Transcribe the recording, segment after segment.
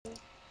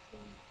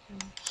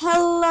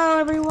Hello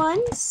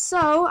everyone.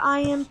 So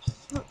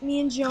me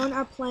and Joan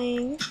are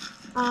playing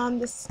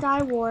the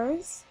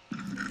Skywarz,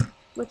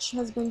 which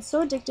has been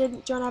so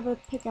addicted. Joan, I have a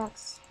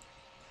pickaxe.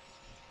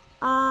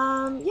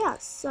 Yeah,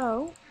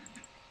 so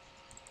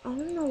I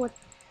don't know what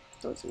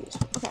those are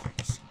used. Okay.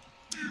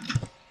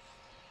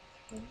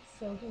 I'm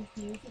so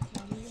confused, it's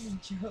not even a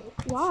joke.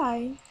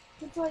 Why?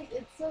 It's like,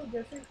 it's so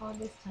different on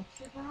this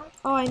texture pack.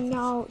 Oh, I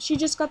know. She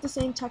just got the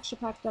same texture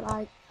pack that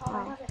I Oh, I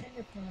have. have an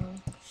ender pearl.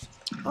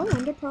 Oh,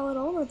 ender pearl it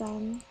over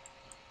then.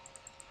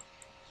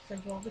 Should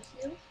I go over to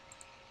you?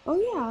 Oh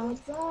yeah.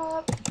 What's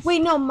up?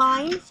 Wait, no,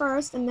 mine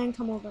first and then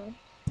come over.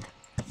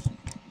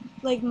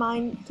 Like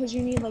mine, because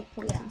you need like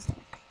points and stuff.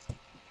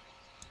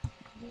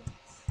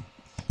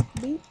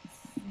 Beats.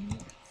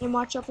 And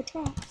watch out for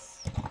traps.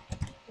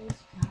 There's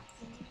traps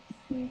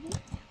in this?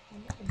 I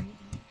never knew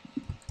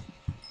that.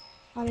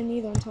 I didn't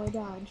either until I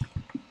died.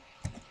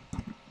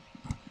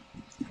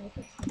 Like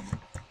a trap.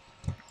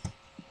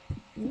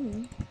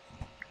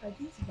 Are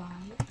these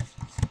vines?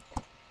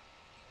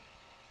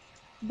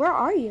 Where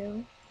are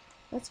you?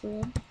 That's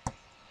weird.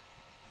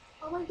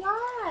 Oh my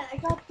god! I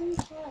got 3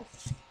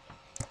 chests.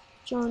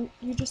 Joan,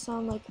 you just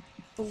sound like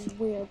a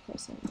weird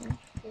person now.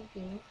 Thank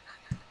you.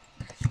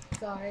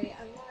 Sorry,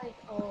 I'm like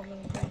all over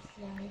the place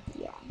today.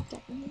 Yeah,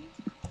 definitely.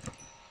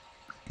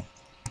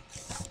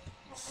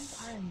 I have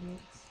iron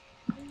boots.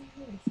 I didn't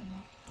notice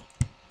that.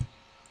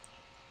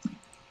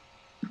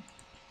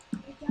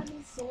 I got a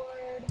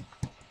sword.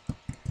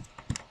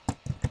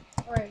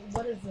 Alright,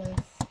 what is this?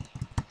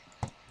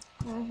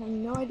 I have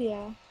no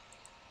idea.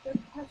 They're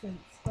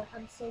peasants, but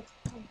I'm so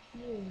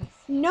confused.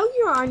 No,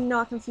 you are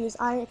not confused.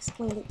 I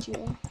explained it to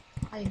you.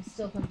 I am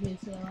still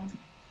confused though.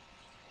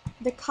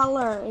 The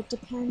color. It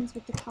depends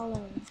with the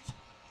color.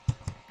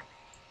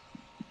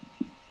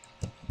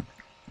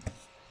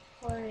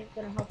 Color ain't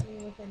gonna help me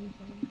with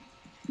anything.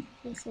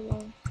 Yes, it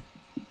will.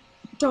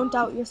 Don't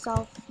doubt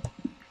yourself.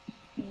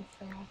 I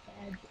fell off the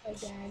edge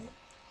again.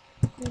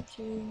 Me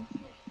too.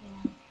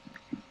 Yeah.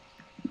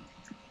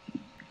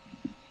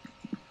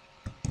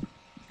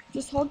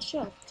 Just hold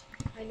shift.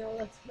 I know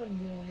that's what I'm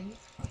doing.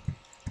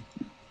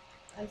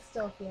 I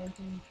still feel like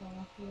I'm gonna fall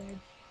off the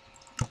edge.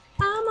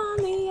 I'm on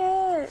the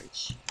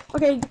edge.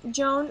 Okay,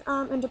 Joan,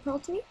 ender pearl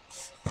to me.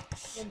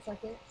 1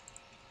 second.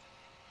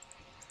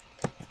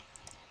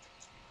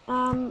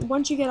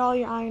 Once you get all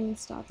your iron and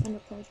stuff,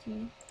 ender pearl to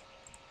me.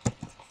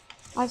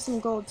 I have some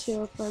gold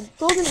too for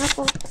golden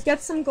apple.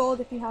 Get some gold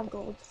if you have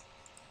gold.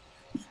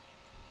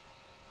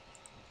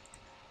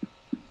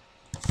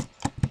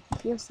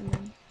 Here's some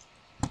then.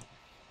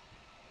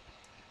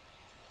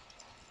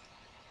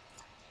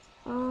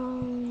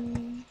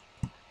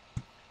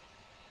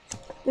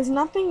 There's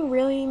nothing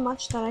really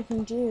much that I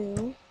can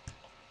do.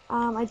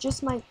 I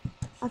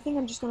think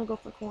I'm just gonna go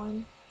for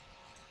corn.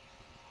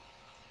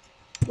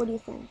 What do you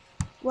think?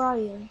 Where are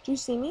you? Do you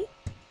see me?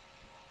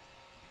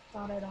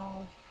 Not at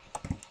all.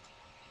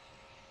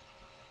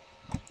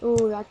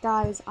 Oh, that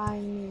guy is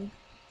eyeing me.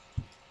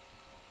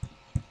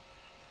 Is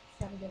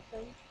that a good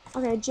thing?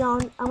 Okay,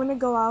 Joan, I'm gonna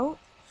go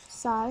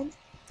outside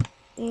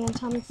and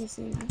tell me if you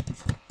see me.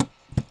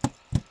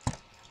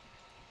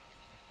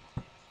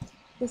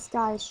 This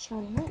guy is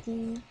trying to hurt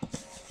me.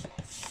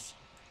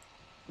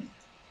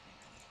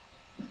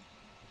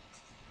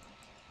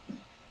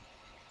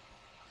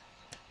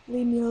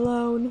 Leave me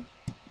alone.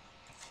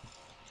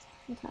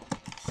 Okay.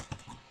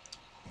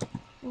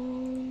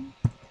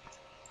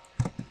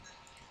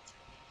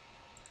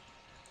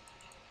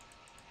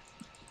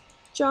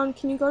 Joan,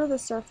 can you go to the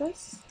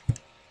surface?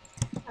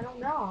 I don't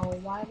know.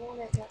 Why won't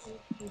it let me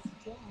use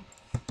the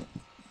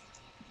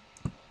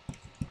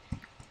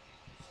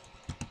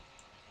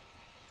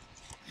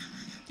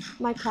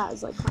My cat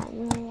is like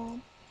crying really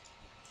loud.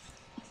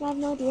 I have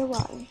no idea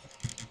why.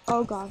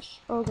 Oh gosh.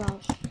 Oh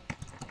gosh.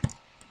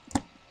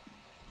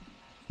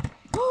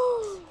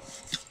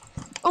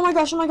 Oh my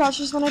gosh, oh my gosh,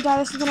 this is when I die,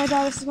 this is when I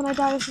die, this is when I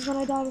die, this is when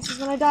I die, this is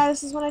when I die,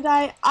 this is when I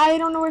die. I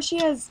don't know where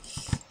she is.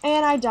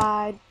 And I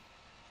died.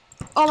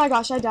 Oh my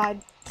gosh, I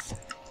died.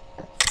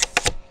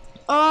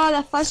 Oh,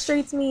 that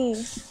frustrates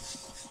me.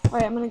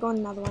 Alright, I'm gonna go on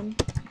another one.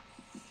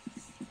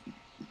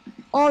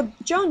 Oh,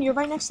 Joan, you're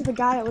right next to the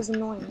guy that was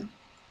annoying.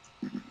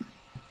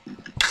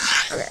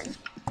 Okay.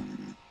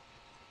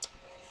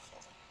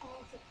 Oh,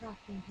 it's a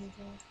crafting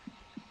table.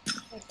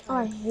 Oh,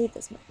 I hate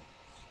this map.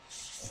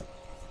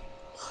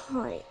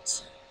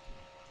 Alright.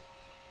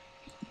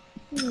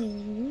 I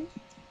don't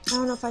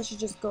know if I should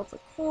just go for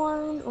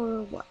corn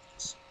or what.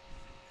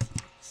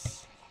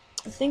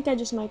 I think I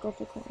just might go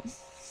for corn.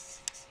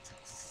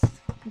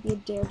 Be a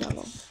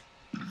daredevil.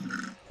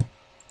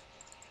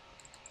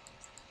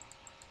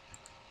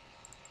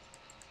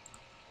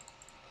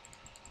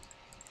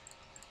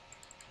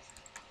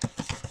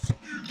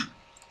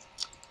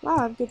 Wow,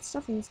 I have good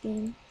stuff in this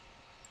game.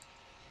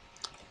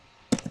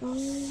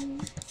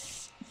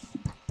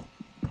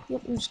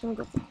 Yep, I'm just gonna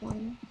go for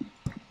corn.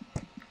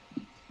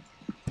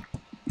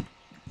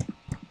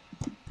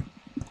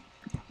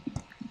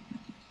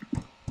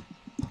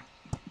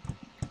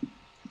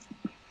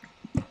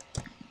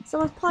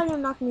 So it's probably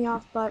gonna knock me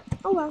off, but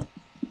oh well.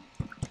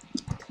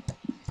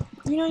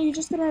 You know, you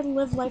just gotta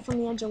live life on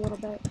the edge a little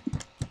bit.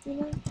 You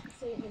know?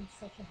 Say it in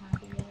such a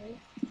happy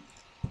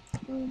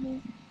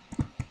way.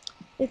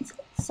 It's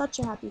such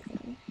a happy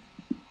thing.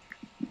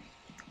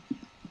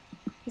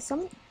 Is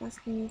someone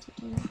asking me to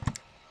do it?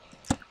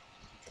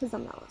 Because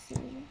I'm not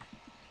listening.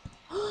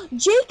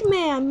 Jake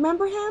Man!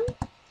 Remember him?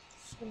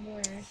 From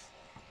where?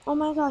 Oh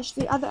my gosh,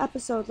 the other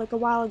episode, like a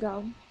while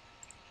ago.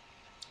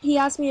 He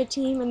asked me a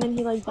team and then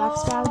he like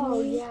backstabbed me.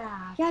 Oh,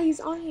 yeah. Yeah, he's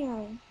on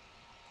here.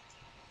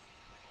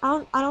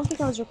 I don't think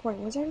I was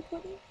recording. Was I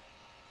recording?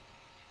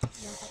 Not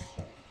that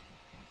sure.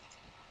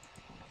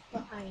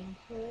 But I am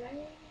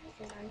playing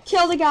and I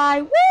Kill the guy!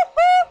 Woo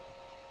woo!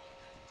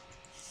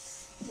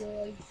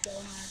 feel like so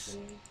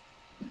happy.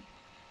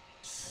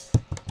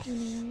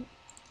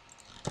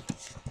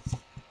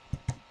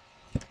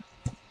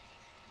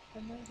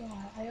 Oh my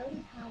god, I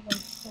already have like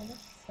so much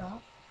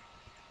stuff.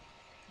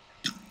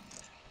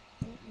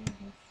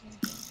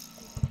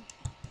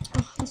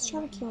 Oh, he's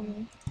trying to kill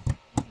me.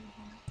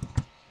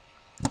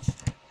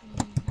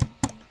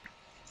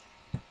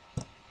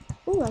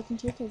 Ooh, I can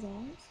take his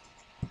ass.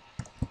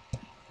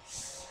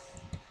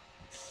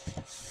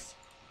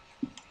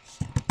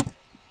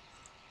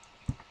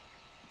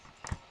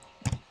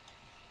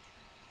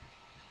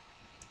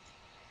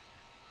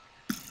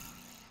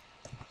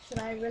 Should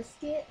I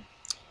risk it?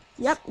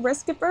 Yep,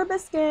 risk it for a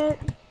biscuit.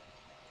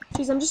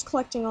 Jeez, I'm just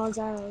collecting all his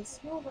arrows.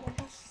 No, but I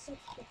have such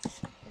good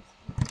stuff.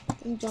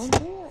 Then don't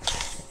do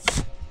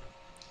it.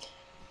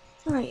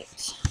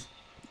 Alright.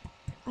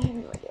 I have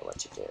no idea what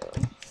to do.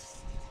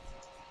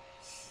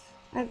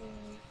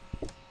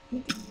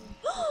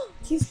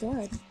 He's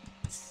good.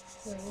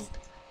 Who?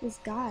 This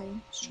guy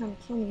is trying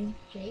to kill me.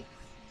 Jake?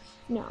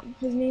 No,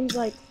 his name's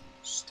like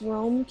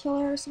Strom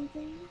Killer or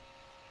something.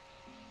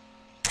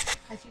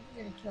 I think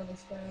we're gonna kill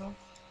this girl.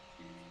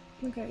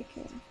 Okay,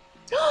 kill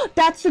her.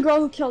 That's the girl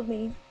who killed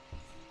me.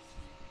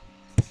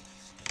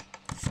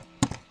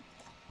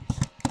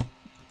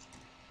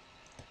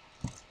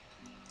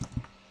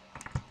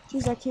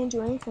 Jeez, I can't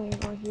do anything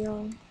or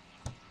heal.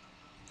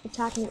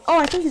 Attack me. Oh,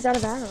 I think he's out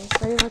of arrows.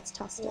 Ready? Let's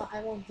test it. Well,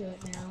 I won't do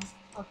it now.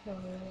 I'll kill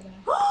her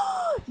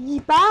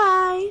later.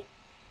 Bye!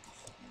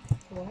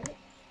 What?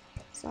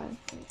 Sorry.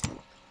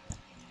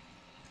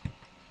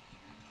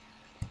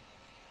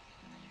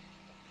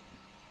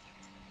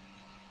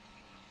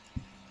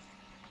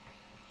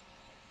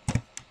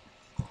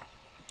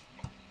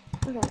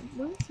 Okay,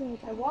 where's the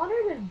I want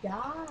her to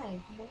die.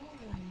 Come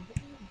on.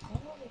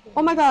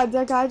 Oh my god,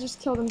 that guy just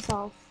killed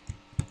himself.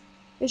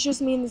 It's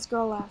just me and this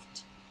girl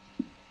left.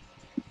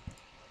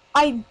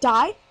 I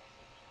died?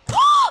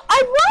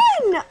 I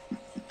won!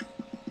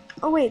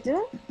 Oh wait, did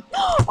I?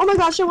 Oh my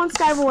gosh, I won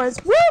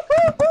Skywarz. Woo,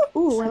 woo,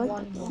 woo. Ooh, I like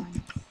won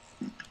one.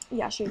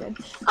 Yeah, she did.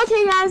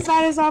 Okay guys,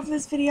 that is all for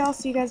this video. I'll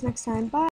see you guys next time. Bye.